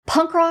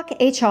Punk Rock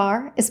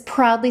HR is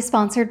proudly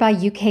sponsored by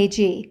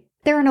UKG.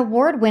 They're an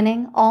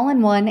award-winning,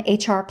 all-in-one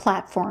HR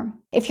platform.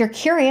 If you're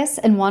curious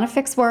and want to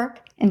fix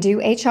work and do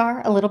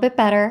HR a little bit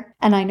better,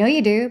 and I know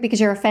you do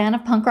because you're a fan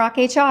of Punk Rock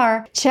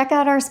HR, check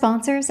out our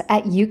sponsors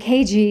at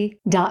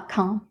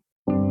ukg.com.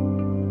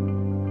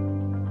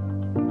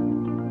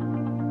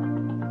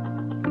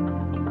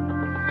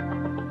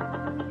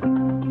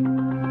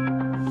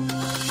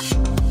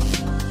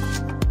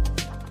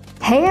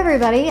 Hey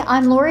everybody,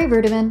 I'm Lori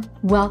Rudiman.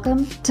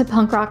 Welcome to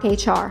Punk Rock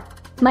HR.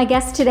 My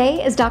guest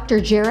today is Dr.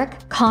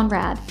 Jarek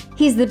Conrad.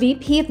 He's the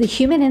VP of the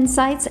Human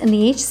Insights and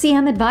the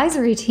HCM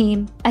Advisory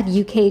Team at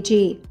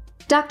UKG.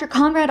 Dr.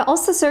 Conrad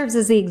also serves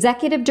as the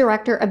Executive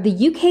Director of the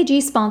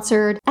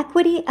UKG-sponsored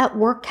Equity at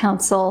Work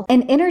Council,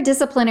 an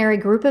interdisciplinary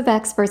group of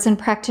experts and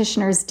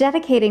practitioners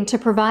dedicating to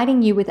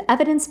providing you with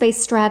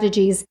evidence-based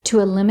strategies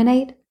to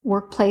eliminate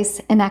workplace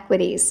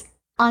inequities.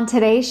 On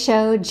today's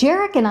show,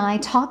 Jarek and I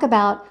talk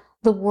about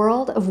the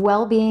world of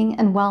well-being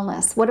and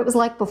wellness, what it was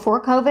like before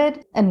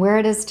COVID and where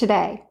it is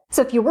today.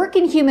 So if you work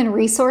in human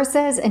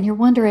resources and you're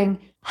wondering,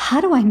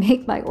 how do I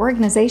make my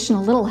organization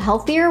a little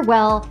healthier?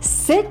 Well,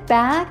 sit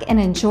back and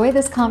enjoy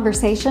this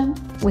conversation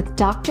with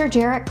Dr.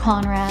 Jarek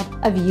Conrad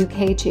of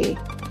UKG.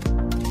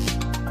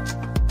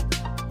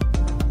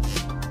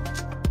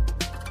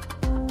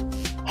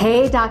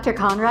 Hey, Dr.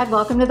 Conrad,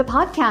 welcome to the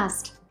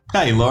podcast.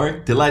 Hi,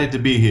 Lori. Delighted to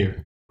be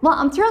here. Well,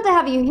 I'm thrilled to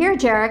have you here,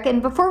 Jarek.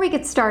 And before we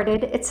get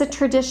started, it's a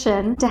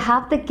tradition to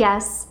have the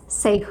guests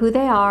say who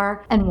they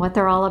are and what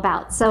they're all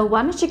about. So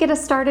why don't you get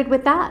us started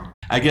with that?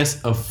 I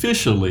guess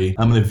officially,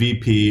 I'm the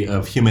VP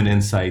of Human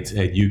Insights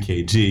at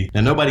UKG.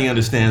 Now, nobody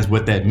understands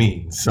what that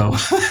means, so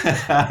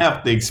I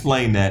have to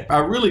explain that. I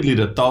really lead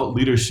a thought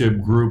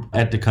leadership group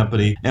at the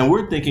company, and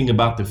we're thinking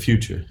about the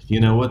future. You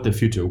know, what the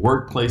future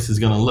workplace is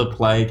going to look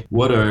like,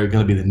 what are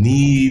going to be the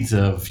needs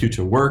of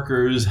future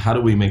workers, how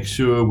do we make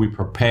sure we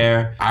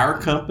prepare our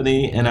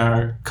company and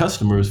our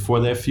customers for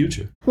their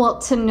future. Well,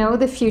 to know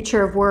the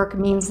future of work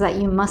means that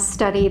you must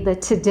study the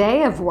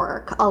today of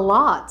work a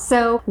lot.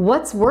 So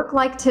what's work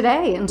like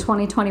today in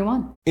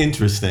 2021?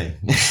 Interesting.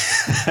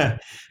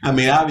 I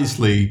mean,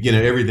 obviously,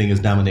 everything is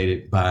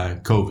dominated by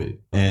COVID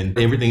and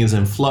everything is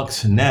in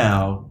flux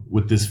now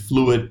with this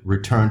fluid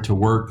return to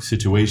work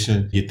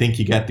situation. You think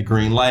you got the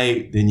green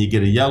light, then you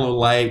get a yellow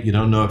light. You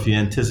don't know if you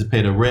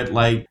anticipate a red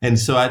light. And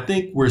so I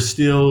think we're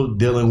still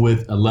dealing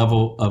with a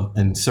level of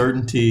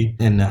uncertainty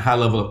and a high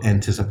level of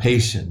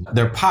anticipation.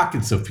 There are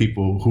pockets of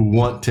people who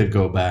want to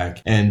go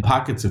back and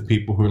pockets of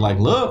people who are like,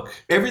 look,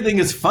 everything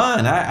is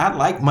fine. I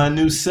like my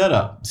new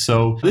setup.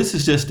 So this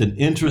is just an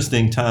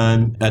interesting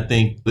time. I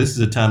think this is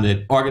a time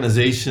that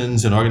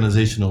organizations and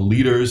organizational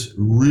leaders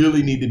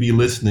really need to be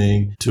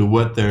listening to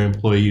what their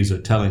employees are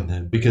telling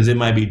them, because it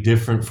might be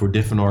different for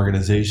different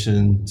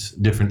organizations,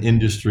 different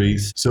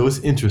industries. So it's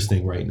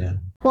interesting right now.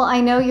 Well,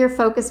 I know you're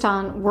focused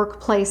on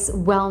workplace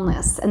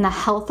wellness and the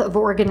health of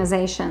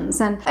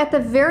organizations. And at the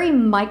very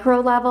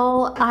micro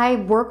level, I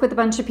work with a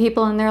bunch of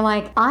people and they're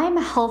like, I'm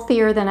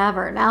healthier than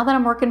ever. Now that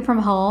I'm working from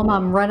home,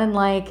 I'm running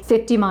like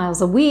 50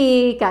 miles a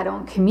week. I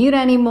don't commute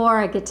anymore.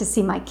 I get to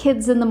see my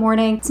kids in the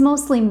morning. It's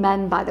mostly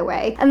men, by the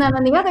way. And then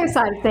on the other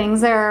side of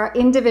things, there are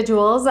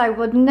individuals. I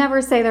would never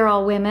say they're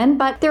all women,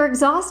 but they're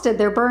exhausted.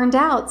 They're burned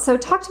out. So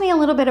talk to me a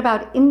little bit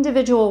about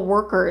individual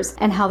workers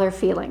and how they're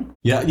feeling.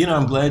 Yeah,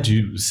 I'm glad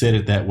you said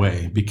it that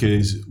way,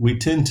 because we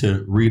tend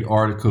to read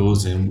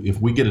articles and if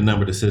we get a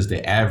number that says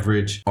the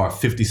average or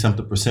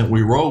 50-something%,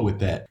 we roll with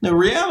that. The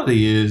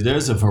reality is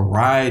there's a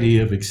variety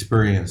of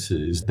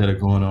experiences that are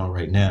going on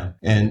right now.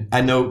 And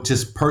I know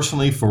just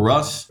personally for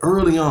us,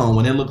 early on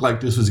when it looked like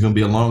this was going to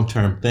be a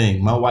long-term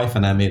thing, my wife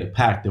and I made a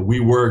pact that we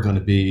were going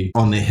to be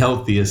on the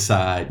healthiest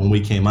side when we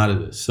came out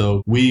of this.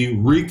 So we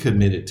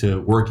recommitted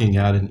to working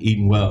out and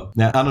eating well.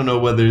 Now, I don't know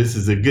whether this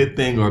is a good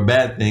thing or a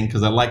bad thing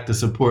because I like to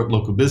support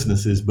local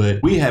businesses, but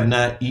we have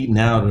not eaten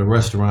out at a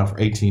restaurant for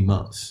 18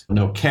 months.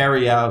 No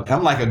carry out.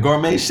 I'm like a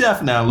gourmet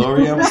chef now,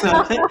 Lori. I'm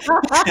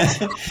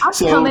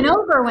coming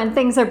over when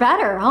things are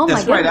better. Oh my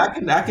goodness.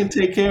 That's right. I can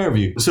take care of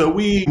you. So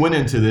we went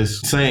into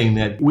this saying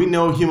that we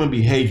know human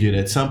behavior,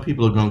 that some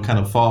people are going to kind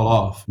of fall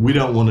off. We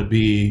don't want to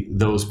be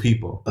those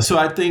people. So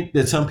I think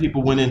that some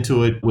people went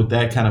into it with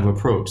that kind of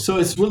approach. So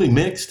it's really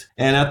mixed.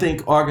 And I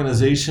think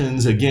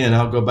organizations, again,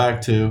 I'll go back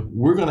to,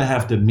 we're going to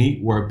have to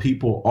meet where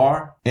people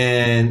are.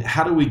 And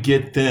how do we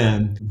get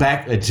them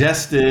back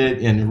adjusted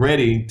and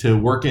ready to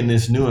work in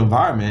this new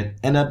environment?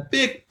 And a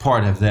big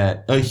part of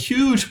that, a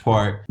huge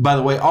part, by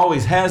the way,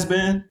 always has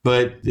been,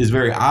 but is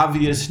very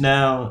obvious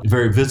now,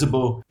 very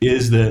visible,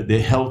 is the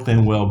health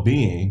and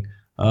well-being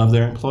of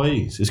their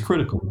employees. It's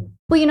critical.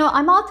 Well,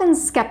 I'm often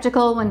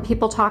skeptical when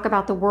people talk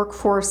about the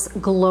workforce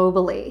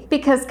globally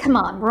because, come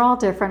on, we're all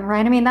different,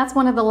 right? I mean, that's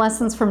one of the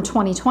lessons from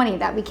 2020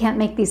 that we can't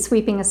make these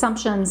sweeping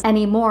assumptions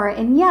anymore.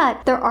 And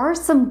yet, there are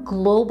some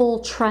global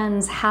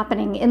trends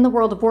happening in the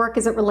world of work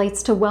as it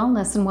relates to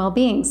wellness and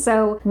well-being.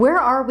 So, where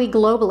are we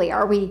globally?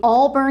 Are we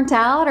all burnt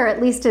out, or at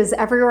least is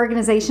every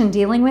organization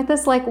dealing with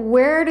this? Like,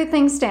 where do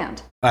things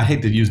stand? I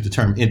hate to use the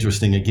term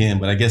interesting again,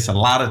 but I guess a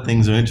lot of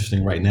things are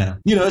interesting right now.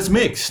 It's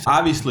mixed.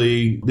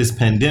 Obviously, this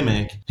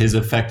pandemic has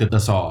affected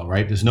us all,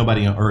 right? There's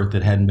nobody on earth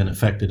that hadn't been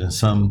affected in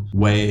some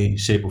way,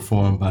 shape, or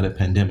form by the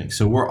pandemic.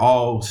 So we're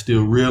all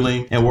still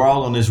reeling and we're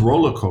all on this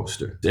roller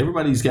coaster.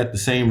 Everybody's got the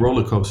same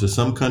roller coaster.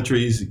 Some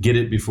countries get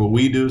it before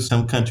we do.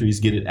 Some countries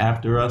get it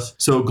after us.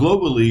 So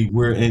globally,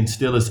 we're in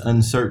still as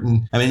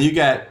uncertain. I mean, you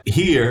got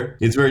here,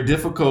 it's very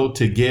difficult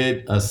to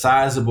get a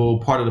sizable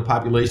part of the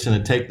population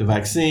to take the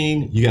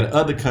vaccine. You got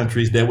other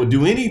countries that would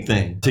do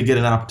anything to get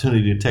an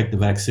opportunity to take the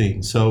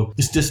vaccine. So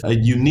it's just a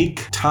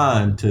unique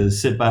time to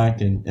sit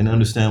back and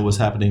understand what's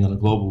happening on a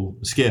global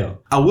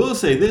scale. I will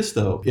say this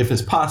though, if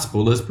it's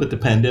possible, let's put the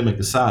pandemic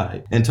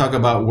aside and talk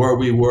about where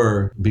we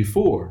were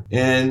before.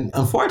 And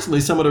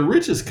unfortunately, some of the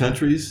richest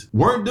countries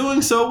weren't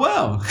doing so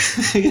well.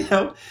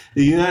 The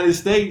United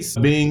States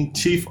being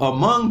chief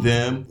among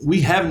them, we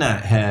have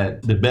not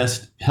had the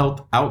best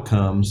health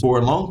outcomes for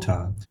a long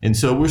time. And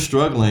so we're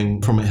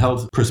struggling from a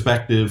health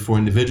perspective for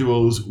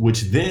individuals,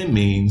 which then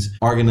means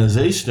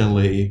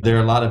organizationally, there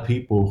are a lot of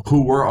people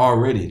who were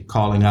already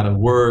calling out of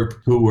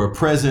work, who were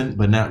present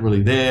but not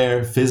really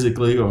there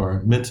physically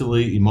or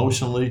mentally,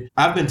 emotionally.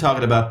 I've been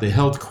talking about the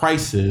health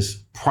crisis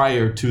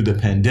prior to the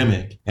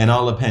pandemic, and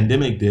all the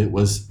pandemic did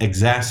was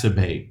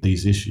exacerbate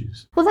these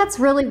issues. Well, that's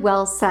really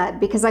well said,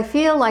 because I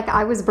feel like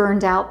I was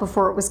burned out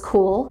before it was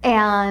cool.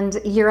 And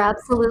you're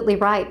absolutely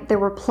right. There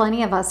were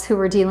plenty of us who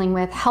were dealing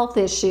with health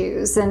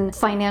issues and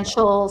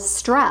financial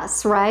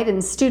stress, right?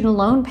 And student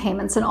loan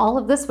payments and all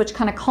of this, which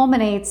kind of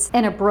culminates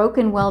in a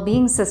broken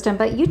well-being system.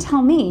 But you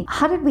tell me,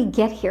 how did we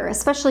get here,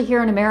 especially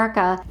here in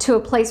America, to a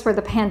place where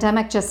the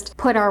pandemic just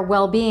put our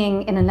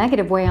well-being in a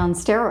negative way on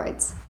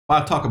steroids?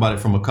 I'll talk about it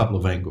from a couple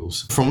of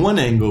angles. From one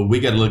angle, we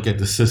got to look at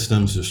the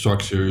systems, the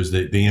structures,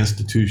 the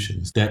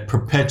institutions that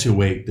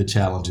perpetuate the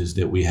challenges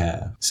that we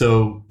have.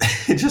 So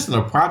just on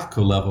a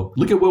practical level,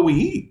 look at what we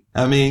eat.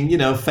 I mean,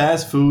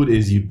 fast food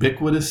is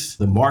ubiquitous.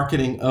 The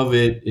marketing of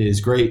it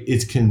is great.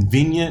 It's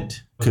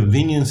convenient.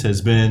 Convenience has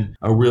been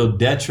a real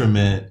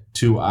detriment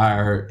to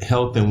our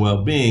health and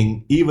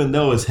well-being, even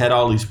though it's had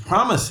all these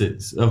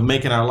promises of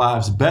making our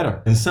lives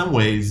better. In some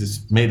ways,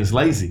 it's made us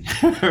lazy,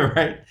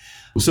 right?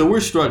 So we're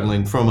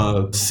struggling from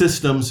a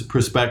systems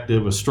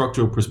perspective, a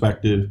structural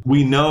perspective.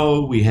 We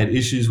know we had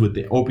issues with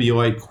the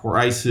opioid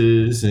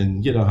crisis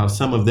and, how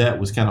some of that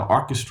was kind of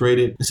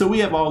orchestrated. So we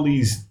have all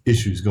these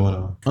issues going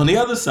on. On the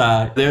other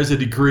side, there's a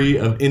degree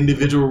of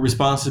individual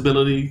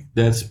responsibility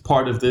that's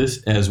part of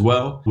this as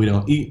well. We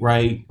don't eat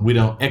right. We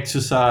don't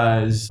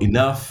exercise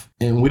enough.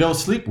 And we don't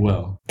sleep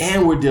well.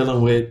 And we're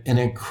dealing with an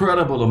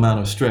incredible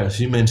amount of stress.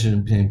 You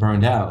mentioned being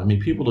burned out. I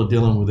mean, people are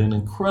dealing with an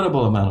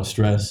incredible amount of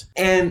stress.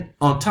 And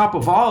on top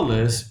of all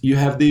this, you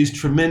have these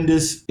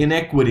tremendous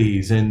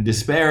inequities and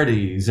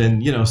disparities.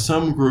 And,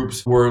 some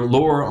groups were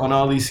lower on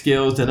all these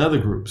scales than other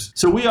groups.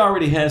 So we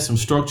already had some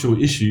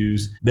structural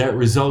issues that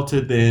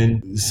resulted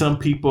in some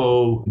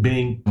people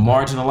being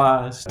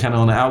marginalized, kind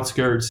of on the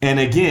outskirts. And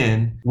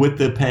again, with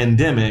the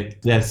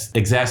pandemic, that's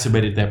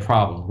exacerbated that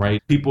problem,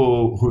 right?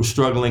 People who are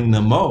struggling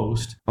the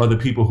most are the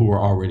people who are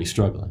already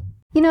struggling.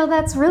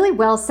 That's really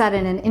well said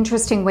and an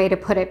interesting way to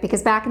put it,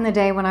 because back in the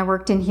day when I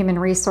worked in human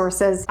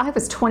resources, I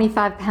was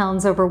 25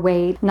 pounds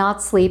overweight,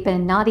 not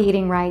sleeping, not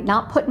eating right,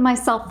 not putting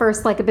myself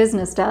first like a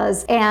business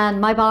does, and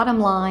my bottom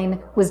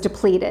line was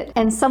depleted.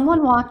 And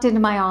someone walked into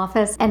my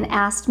office and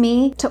asked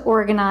me to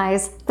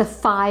organize the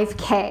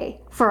 5K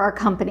for our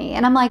company.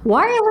 And I'm like,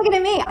 why are you looking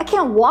at me? I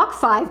can't walk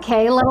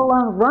 5K, let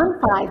alone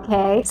run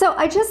 5K. So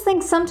I just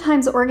think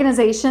sometimes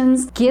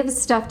organizations give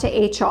stuff to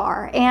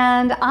HR.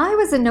 And I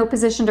was in no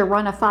position to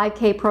run a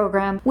 5K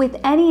program with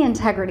any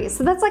integrity.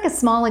 So that's like a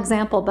small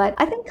example, but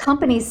I think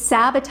companies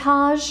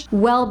sabotage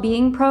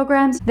well-being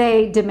programs.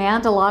 They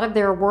demand a lot of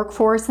their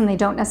workforce and they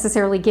don't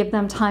necessarily give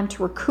them time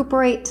to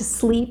recuperate, to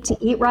sleep, to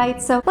eat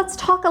right. So let's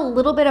talk a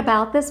little bit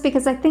about this,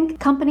 because I think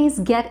companies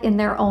get in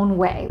their own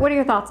way. What are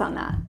your thoughts on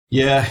that?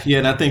 Yeah,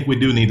 and I think we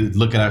do need to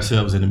look at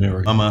ourselves in the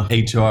mirror. I'm a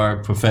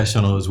HR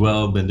professional as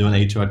well, been doing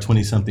HR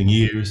 20-something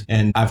years,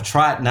 and I've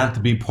tried not to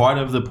be part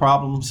of the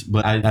problems,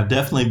 but I've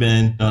definitely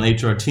been on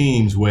HR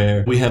teams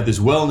where we have this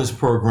wellness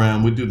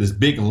program, we do this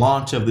big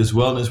launch of this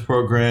wellness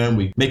program,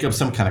 we make up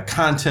some kind of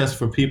contest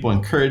for people,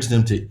 encourage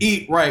them to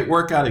eat right,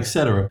 work out,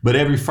 etc. But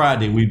every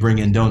Friday we bring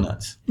in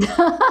donuts.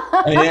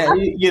 And,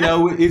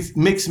 it's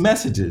mixed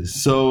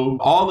messages. So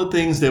all the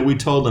things that we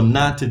told them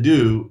not to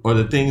do are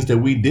the things that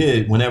we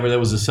did whenever there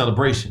was a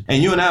celebration.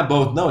 And you and I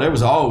both know there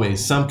was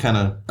always some kind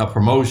of a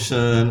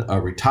promotion,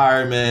 a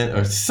retirement,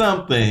 or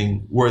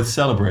something worth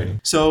celebrating.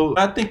 So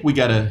I think we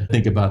got to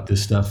think about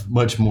this stuff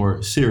much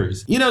more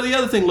serious. The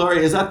other thing,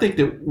 Lori, is I think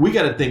that we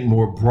got to think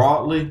more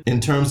broadly in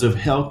terms of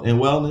health and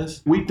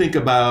wellness. We think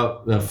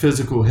about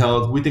physical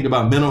health, we think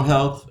about mental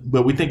health,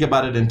 but we think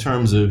about it in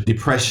terms of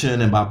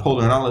depression and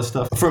bipolar and all that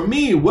stuff. For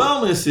me,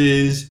 wellness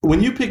is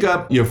when you pick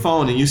up your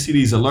phone and you see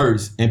these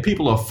alerts and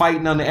people are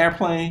fighting on the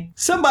airplane,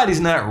 somebody's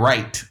not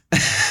right.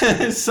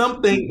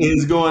 Something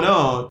is going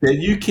on that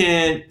you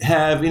can't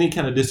have any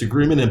kind of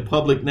disagreement in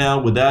public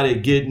now without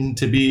it getting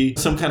to be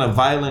some kind of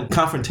violent,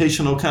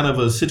 confrontational kind of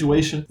a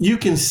situation. You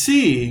can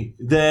see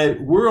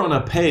that we're on a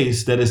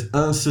pace that is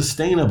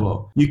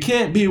unsustainable. You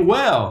can't be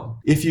well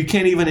if you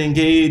can't even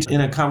engage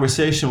in a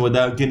conversation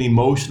without getting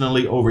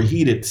emotionally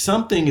overheated.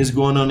 Something is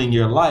going on in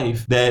your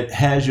life that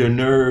has your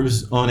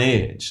nerves on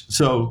edge.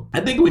 So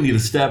I think we need to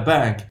step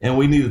back and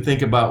we need to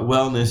think about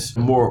wellness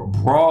more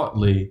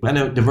broadly. I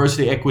know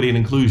diversity, equity, and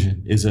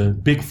inclusion is a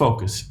big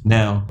focus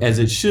now, as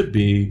it should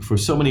be for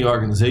so many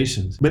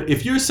organizations. But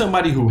if you're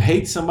somebody who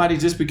hates somebody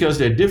just because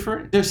they're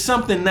different, there's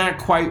something not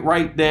quite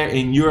right there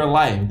in your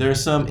life.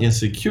 There's some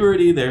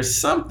insecurity. There's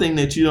something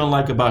that you don't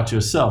like about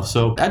yourself.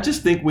 So I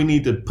just think we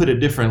need to put a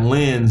different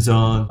lens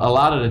on a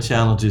lot of the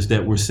challenges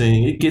that we're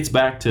seeing. It gets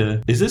back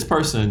to, is this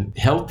person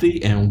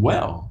healthy and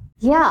well?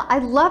 Yeah, I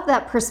love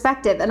that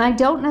perspective. And I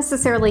don't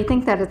necessarily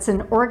think that it's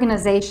an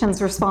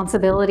organization's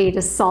responsibility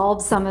to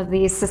solve some of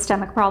these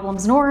systemic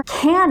problems, nor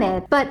can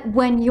it. But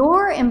when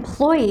your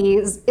employee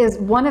is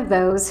one of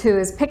those who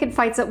is picking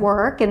fights at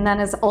work and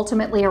then is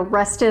ultimately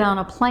arrested on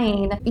a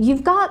plane,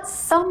 you've got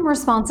some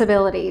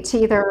responsibility to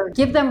either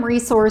give them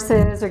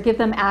resources or give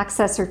them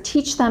access or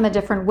teach them a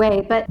different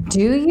way. But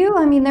do you?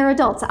 I mean, they're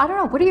adults. I don't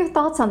know. What are your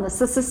thoughts on this?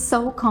 This is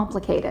so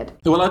complicated.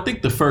 Well, I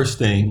think the first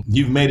thing,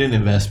 you've made an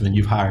investment,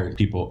 you've hired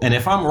people. And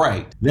if I'm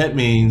right, that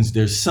means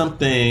there's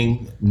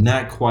something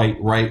not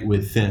quite right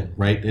with them,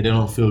 right? They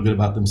don't feel good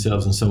about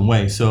themselves in some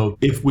way. So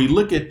if we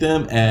look at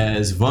them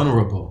as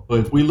vulnerable, or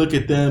if we look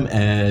at them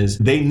as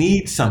they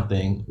need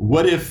something,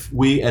 what if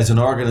we as an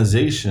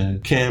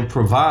organization can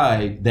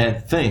provide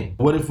that thing?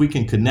 What if we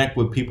can connect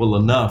with people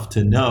enough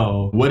to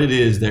know what it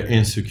is they're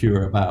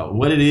insecure about,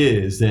 what it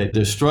is that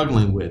they're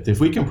struggling with?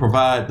 If we can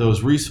provide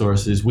those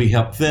resources, we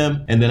help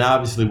them, and then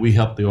obviously we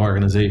help the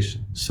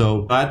organization.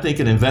 So I think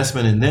an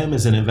investment in them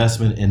is an investment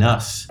in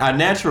us. Our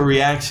natural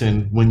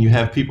reaction when you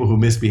have people who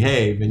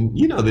misbehave, and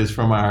you know this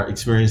from our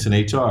experience in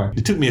HR,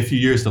 it took me a few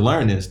years to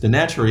learn this. The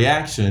natural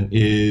reaction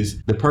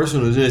is the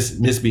person who's just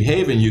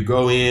misbehaving, you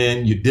go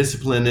in, you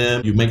discipline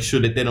them, you make sure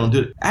that they don't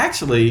do it.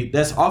 Actually,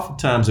 that's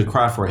oftentimes a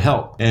cry for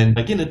help. And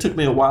again, it took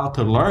me a while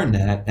to learn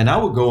that. And I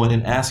would go in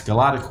and ask a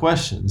lot of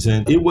questions.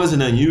 And it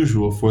wasn't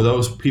unusual for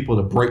those people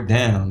to break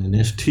down, and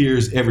there's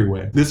tears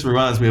everywhere. This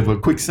reminds me of a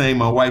quick saying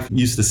my wife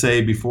used to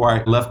say before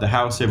I left the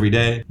house every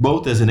day,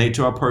 both as an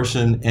HR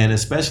person and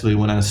especially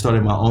when I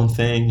started my own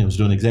thing, I was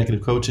doing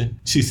executive coaching.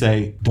 She'd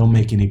say, don't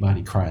make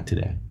anybody cry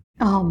today.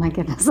 Oh my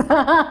goodness.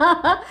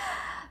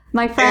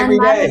 My friend, every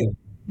day.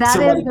 That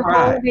Somebody is the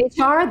cry. role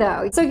of HR,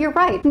 though. So you're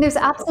right. There's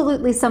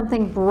absolutely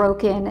something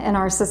broken in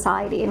our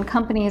society, and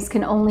companies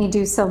can only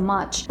do so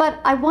much. But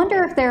I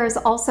wonder if there is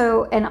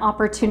also an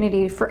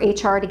opportunity for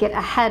HR to get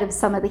ahead of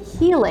some of the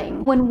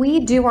healing. When we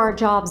do our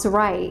jobs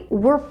right,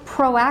 we're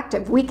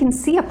proactive. We can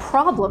see a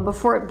problem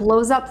before it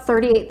blows up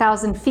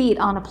 38,000 feet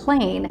on a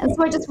plane. And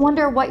so I just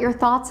wonder what your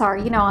thoughts are,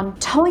 on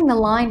towing the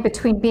line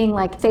between being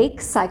like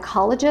fake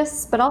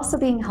psychologists, but also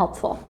being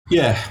helpful.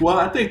 Yeah, well,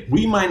 I think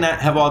we might not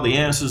have all the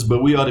answers,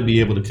 but we ought to be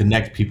able to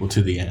connect people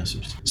to the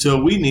answers. So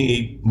we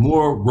need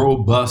more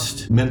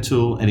robust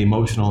mental and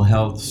emotional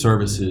health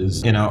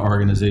services in our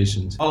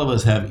organizations. All of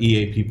us have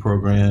EAP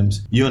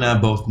programs. You and I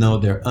both know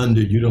they're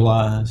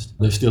underutilized.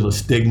 There's still a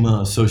stigma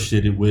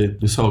associated with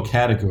this whole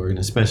category, and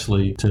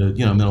especially to,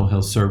 mental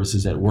health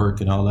services at work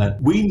and all that.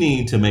 We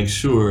need to make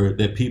sure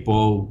that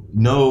people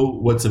know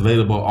what's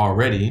available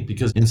already,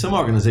 because in some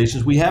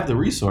organizations we have the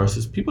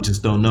resources. People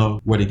just don't know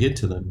where to get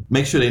to them.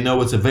 Make sure they know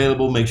what's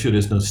available, make sure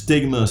there's no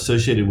stigma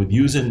associated with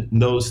using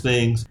those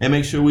things, and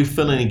make sure we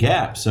fill any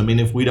gaps. I mean,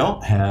 if we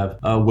don't have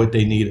what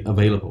they need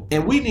available.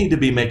 And we need to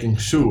be making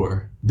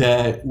sure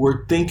that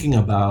we're thinking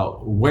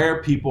about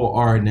where people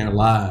are in their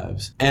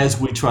lives as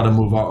we try to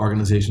move our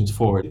organizations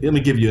forward. Let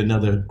me give you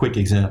another quick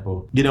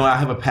example. I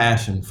have a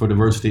passion for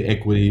diversity,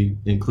 equity,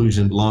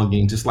 inclusion,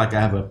 belonging, just like I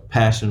have a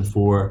passion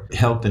for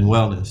health and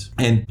wellness.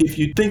 And if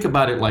you think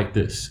about it like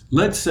this,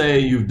 let's say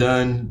you've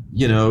done,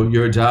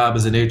 your job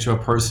as an HR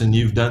person,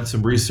 you've done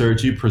some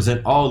research, you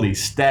present all these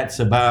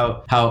stats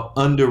about how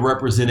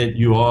underrepresented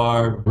you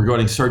are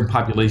regarding certain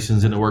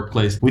populations in the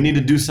workplace. We need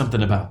to do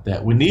something about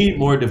that. We need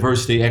more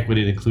diversity,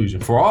 equity, and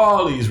inclusion for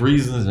all these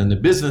reasons and the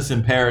business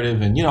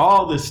imperative and,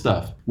 all this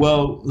stuff.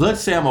 Well,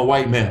 let's say I'm a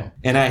white male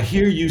and I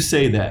hear you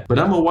say that, but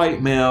I'm a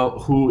white male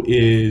who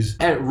is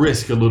at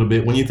risk a little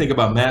bit. When you think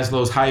about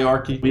Maslow's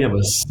hierarchy, we have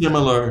a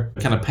similar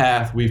kind of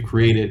path we've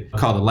created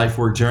called the life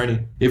work journey.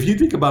 If you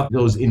think about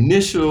those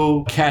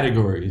initial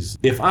categories,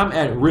 if I'm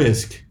at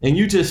risk and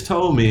you just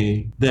told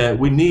me that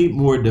we need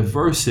more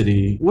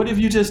diversity, what have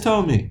you just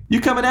told me?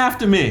 You're coming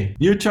after me.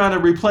 You're trying to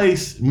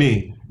replace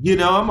me.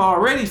 I'm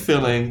already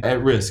feeling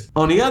at risk.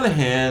 On the other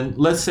hand,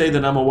 let's say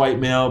that I'm a white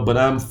male, but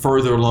I'm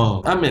further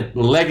along. I'm at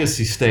the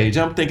legacy stage.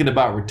 I'm thinking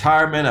about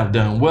retirement. I've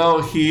done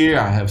well here.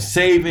 I have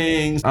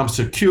savings. I'm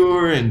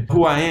secure in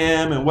who I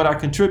am and what I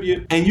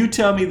contribute. And you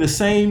tell me the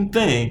same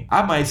thing.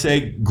 I might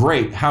say,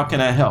 great, how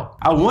can I help?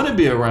 I want to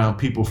be around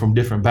people from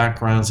different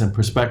backgrounds and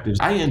perspectives.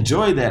 I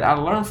enjoy that. I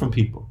learn from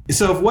people.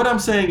 So if what I'm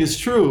saying is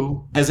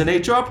true, as an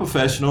HR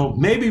professional,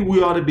 maybe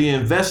we ought to be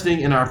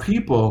investing in our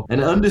people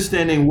and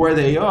understanding where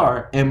they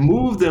are and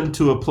move them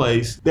to a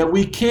place that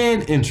we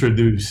can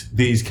introduce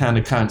these kind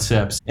of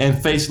concepts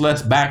and face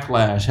less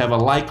backlash, have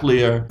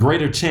a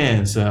greater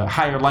chance, a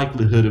higher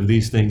likelihood of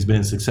these things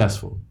being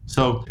successful.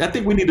 So I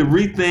think we need to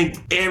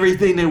rethink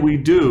everything that we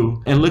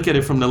do and look at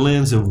it from the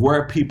lens of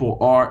where people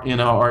are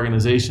in our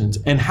organizations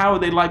and how are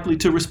they likely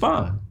to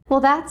respond. Well,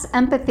 that's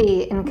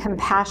empathy and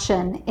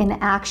compassion in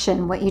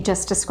action, what you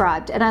just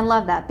described. And I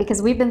love that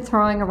because we've been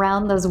throwing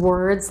around those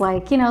words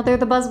like, they're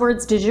the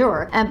buzzwords du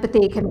jour.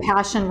 Empathy,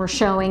 compassion, we're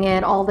showing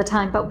it all the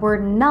time, but we're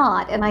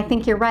not. And I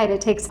think you're right.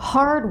 It takes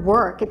hard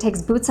work. It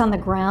takes boots on the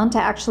ground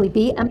to actually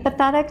be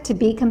empathetic, to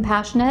be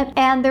compassionate.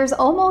 And there's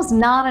almost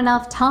not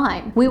enough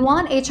time. We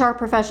want HR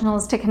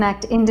professionals to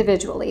connect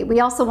individually.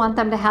 We also want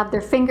them to have their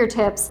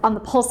fingertips on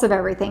the pulse of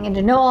everything and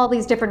to know all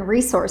these different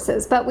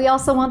resources. But we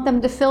also want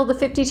them to fill the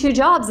 52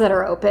 jobs that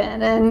are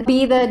open and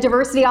be the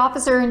diversity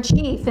officer in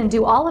chief and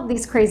do all of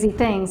these crazy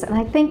things. And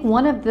I think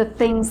one of the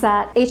things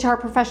that HR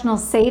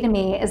professionals say to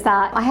me is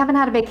that I haven't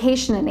had a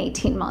vacation in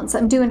 18 months.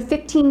 I'm doing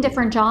 15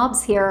 different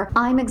jobs here.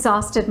 I'm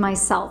exhausted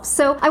myself.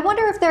 So I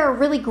wonder if there are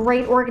really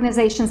great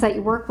organizations that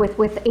you work with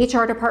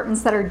HR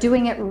departments that are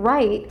doing it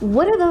right.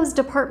 What do those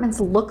departments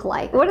look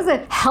like? What does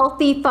a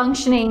healthy,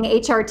 functioning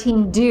HR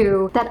team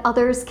do that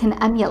others can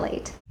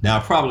emulate? Now, I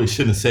probably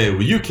shouldn't say, well,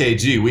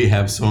 UKG, we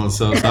have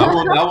so-and-so, so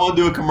I won't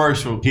do a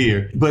commercial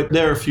here. But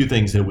there are a few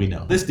things that we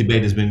know. This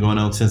debate has been going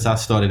on since I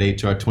started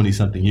HR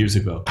 20-something years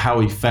ago. How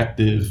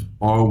effective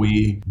are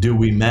we? Do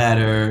we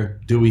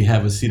matter? Do we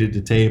have a seat at the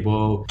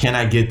table? Can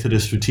I get to the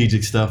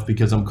strategic stuff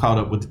because I'm caught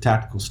up with the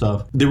tactical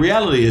stuff? The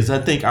reality is I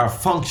think our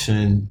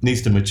function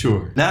needs to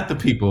mature. Not the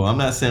people. I'm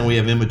not saying we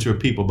have immature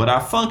people, but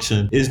our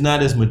function is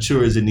not as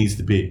mature as it needs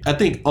to be. I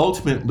think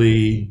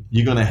ultimately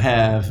you're going to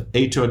have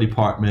HR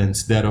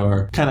departments that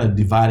are kind of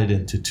divided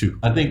into two.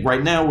 I think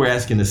right now we're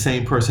asking the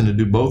same person to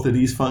do both of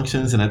these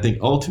functions, and I think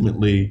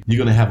ultimately you're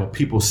going to have a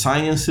people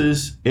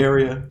sciences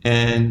area,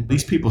 and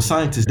these people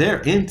scientists,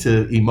 they're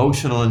into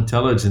emotional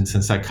intelligence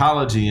and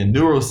psychology and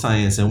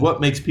neuroscience and what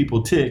makes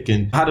people tick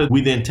and how do we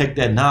then take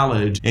that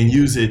knowledge and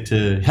use it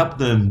to help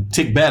them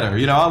tick better,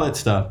 all that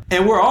stuff.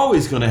 And we're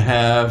always going to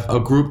have a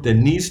group that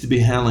needs to be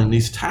handling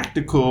these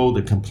tactical,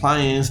 the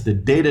compliance, the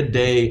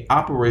day-to-day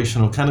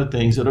operational kind of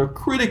things that are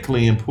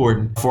critically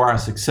important for our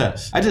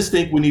success. I just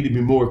think we need to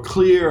be more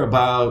clear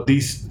about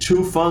these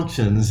two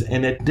functions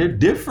and that they're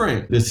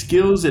different. The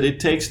skills that it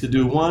takes to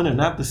do one are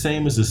not the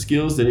same as the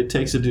skills that it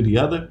takes to do the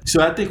other.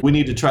 So I think we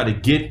need to try to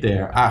get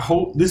there. I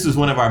hope this is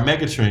one of our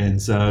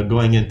megatrends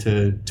going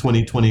into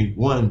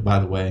 2021, by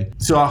the way.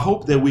 So I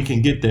hope that we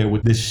can get there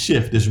with this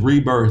shift, this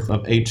rebirth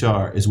of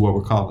HR is what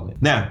we're calling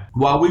it. Now,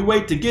 while we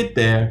wait to get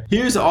there,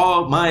 here's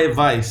all my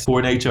advice for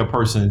an HR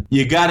person.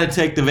 You got to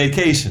take the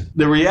vacation.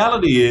 The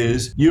reality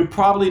is you're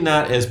probably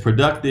not as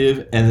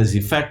productive and as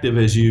effective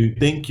as you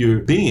think you're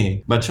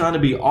being by trying to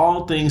be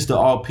all things to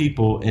all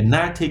people and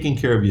not taking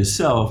care of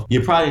yourself.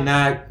 You're probably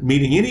not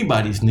meeting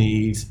anybody's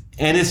needs,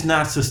 and it's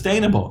not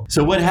sustainable.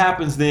 So what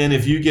happens then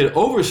if you get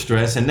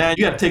overstressed and now you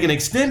got to take an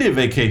extended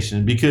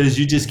vacation because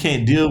you just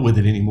can't deal with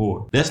it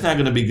anymore? That's not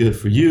going to be good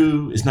for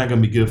you. It's not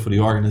going to be good for the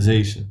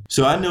organization.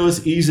 So I know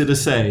it's easy to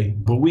say,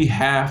 but we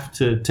have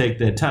to take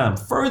that time.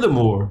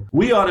 Furthermore,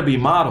 we ought to be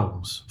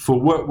models for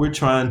what we're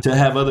trying to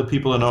have other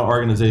people in our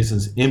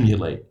organizations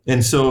emulate.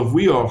 And so if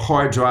we are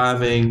hard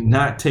driving,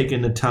 not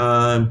taking the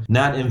time,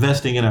 not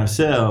investing in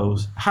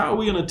ourselves, how are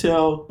we going to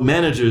tell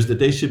managers that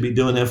they should be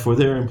doing that for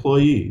their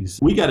employees?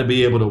 We got to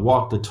be able to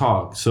walk the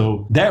talk.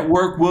 So that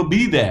work will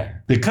be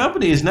there. The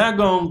company is not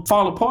going to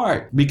fall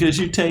apart because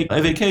you take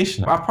a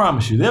vacation. I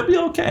promise you, they'll be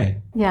okay.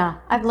 Yeah,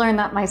 I've learned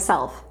that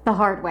myself the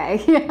hard way.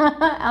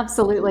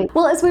 Absolutely.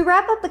 Well, as we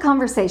wrap up the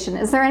conversation,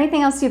 is there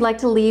anything else you'd like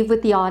to leave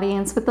with the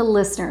audience, with the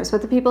listeners,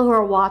 with the people who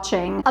are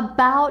watching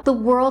about the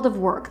world of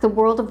work, the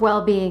world of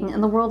well-being,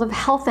 and the world of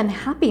health and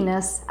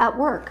happiness at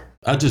work?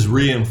 I just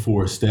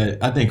reinforce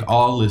that I think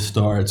all this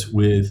starts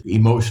with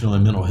emotional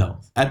and mental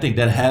health. I think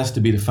that has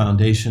to be the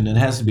foundation. It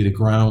has to be the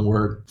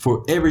groundwork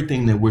for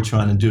everything that we're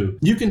trying to do.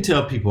 You can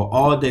tell people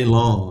all day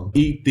long,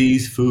 eat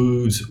these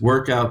foods,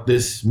 work out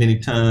this many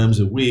times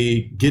a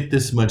week, get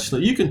this much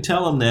sleep. You can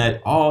tell them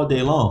that all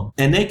day long,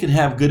 and they can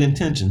have good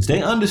intentions.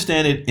 They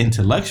understand it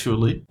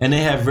intellectually, and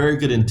they have very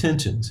good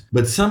intentions.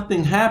 But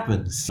something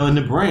happens in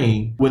the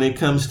brain when it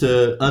comes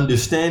to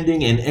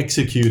understanding and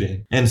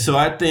executing. And so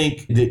I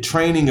think that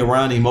training around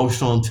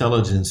emotional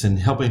intelligence and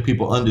helping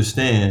people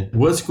understand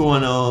what's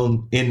going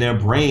on in their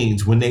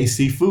brains when they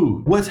see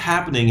food, what's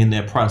happening in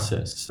that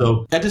process.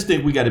 So I just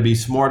think we got to be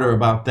smarter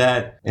about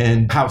that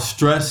and how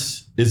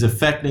stress is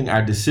affecting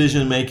our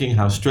decision making,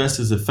 how stress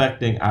is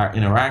affecting our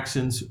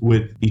interactions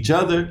with each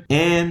other,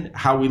 and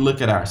how we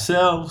look at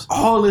ourselves.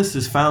 All this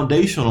is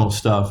foundational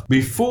stuff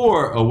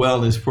before a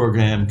wellness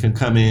program can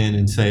come in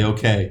and say,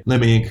 okay, let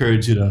me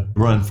encourage you to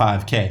run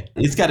 5K.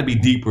 It's got to be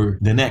deeper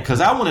than that,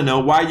 because I want to know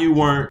why you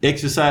weren't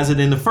exercising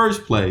in the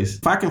first place.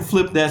 If I can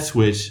flip that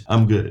switch,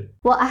 I'm good.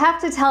 Well, I have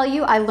to tell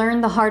you, I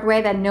learned the hard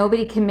way that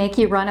nobody can make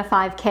you run a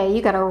 5K.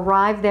 You got to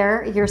arrive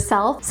there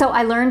yourself. So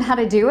I learned how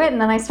to do it, and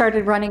then I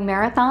started running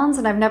marathons,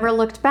 and I've never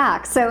looked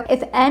back. So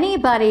if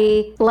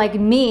anybody like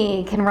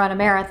me can run a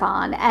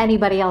marathon,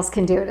 anybody else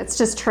can do it. It's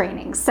just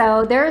training.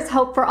 So there's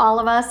hope for all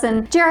of us.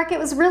 And Jarek, it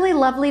was really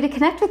lovely to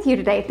connect with you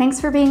today.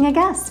 Thanks for being a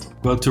guest.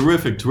 Well,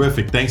 terrific.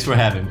 Thanks for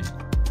having me.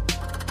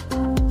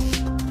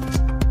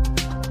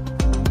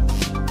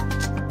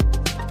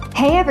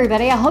 Hey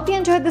everybody, I hope you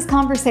enjoyed this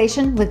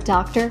conversation with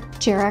Dr.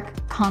 Jarek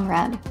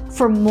Conrad.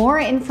 For more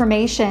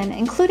information,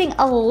 including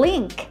a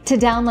link to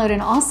download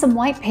an awesome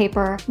white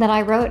paper that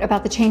I wrote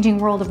about the changing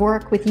world of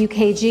work with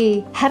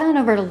UKG, head on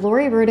over to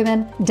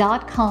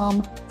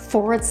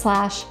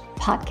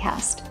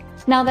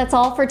lorirudiman.com/podcast. Now that's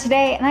all for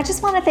today, and I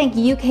just want to thank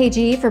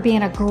UKG for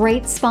being a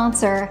great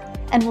sponsor,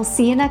 and we'll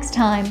see you next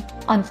time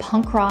on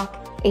Punk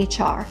Rock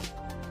HR.